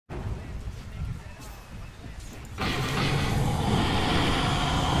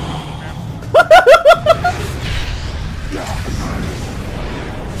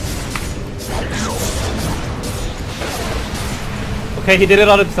Okay, he did it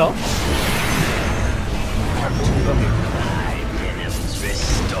on himself.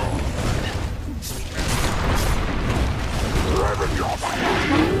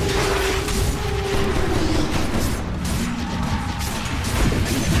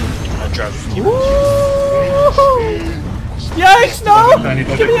 Yikes, no!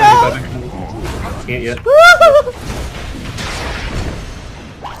 Get me out! Can't yet.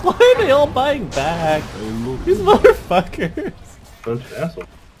 Why are they all buying back? These motherfuckers. Bunch of assholes.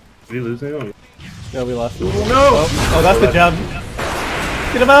 Did we lose anyone? Yeah, we lost. No! Oh, that's the jump.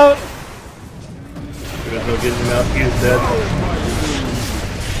 Get him out! There's no getting him out. He is dead.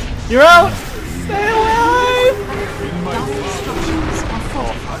 You're out! Stay alive!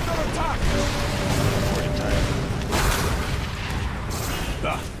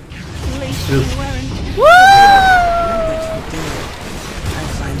 Woo!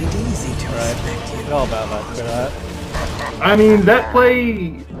 Right. Get all about that for that. I mean, that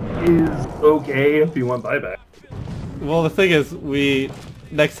play is okay if you want buyback. Well, the thing is,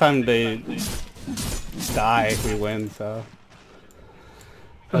 next time they die, we win, so.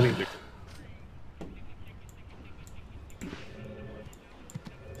 Look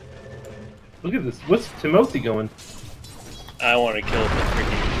at this. What's Timothy going? I want to kill the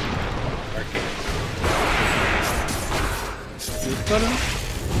freaking arcade.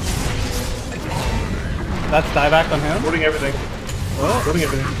 That's dieback on him? Holding everything. Oh. Holding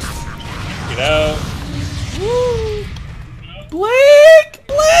everything. Get out. Woo! Blink!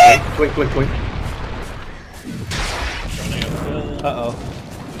 Blink! Blink, blink, blink. Uh-oh.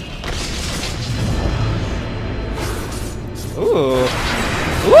 Ooh.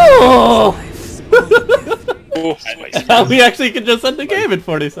 Ooh! Now we actually can just end the game in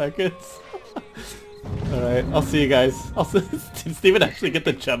 40 seconds. Alright, I'll see you guys. Did Steven actually get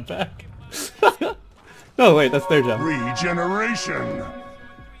the jump back? No, wait, that's their jump. Regeneration!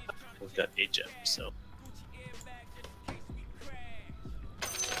 We've got 8 gems, so.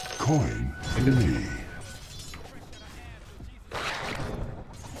 Coin 3.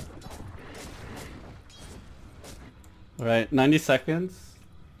 Alright, 90 seconds.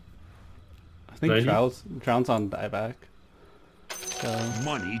 I think 90? Drown's on dieback. So.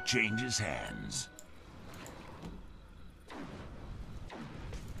 Money changes hands.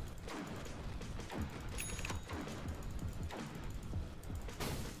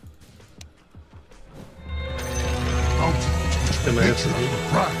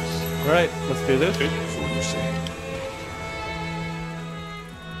 Alright, let's do this. So you say.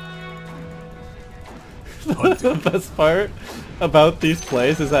 The best part about these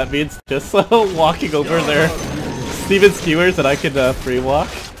plays is that means just walking over their Steven skewers and I can free walk.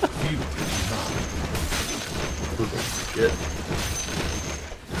 Shit.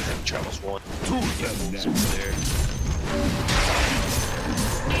 Travels 1. 2 over there.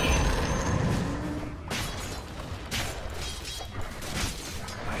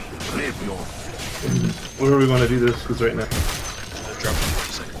 Where are we going to do this? Because right now. Drop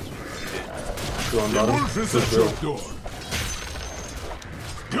 40 seconds. Go on bottom. Good drill.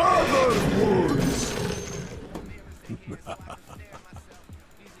 Gather woods!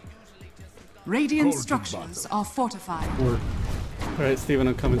 Radiant structures are fortified. Alright, Steven,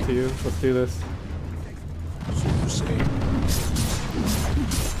 I'm coming to you. Let's do this. So you say.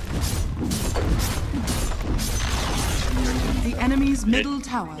 The enemy's middle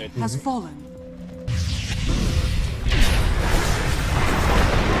tower has fallen.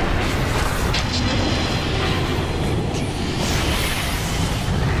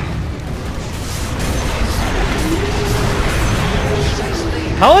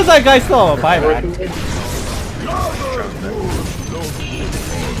 How is that guy still on a buyback?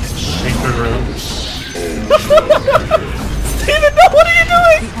 Steven, no, what are you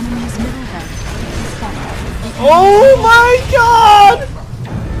doing? The enemy's middle barracks has fallen. Oh my god!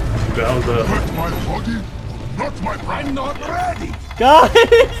 That was a... Not my body, not my... I'm not ready! Guys!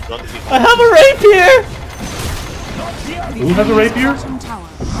 I have a rapier! Who has a rapier? Bottom tower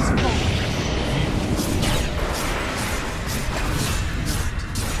has fallen.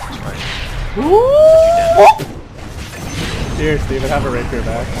 Whoop! Here, Steven, have a rapier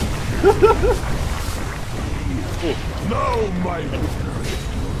back. Now my...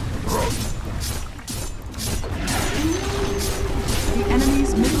 The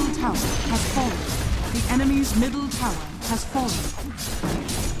enemy's middle tower has fallen. The enemy's middle tower has fallen.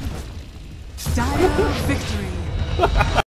 Dire victory.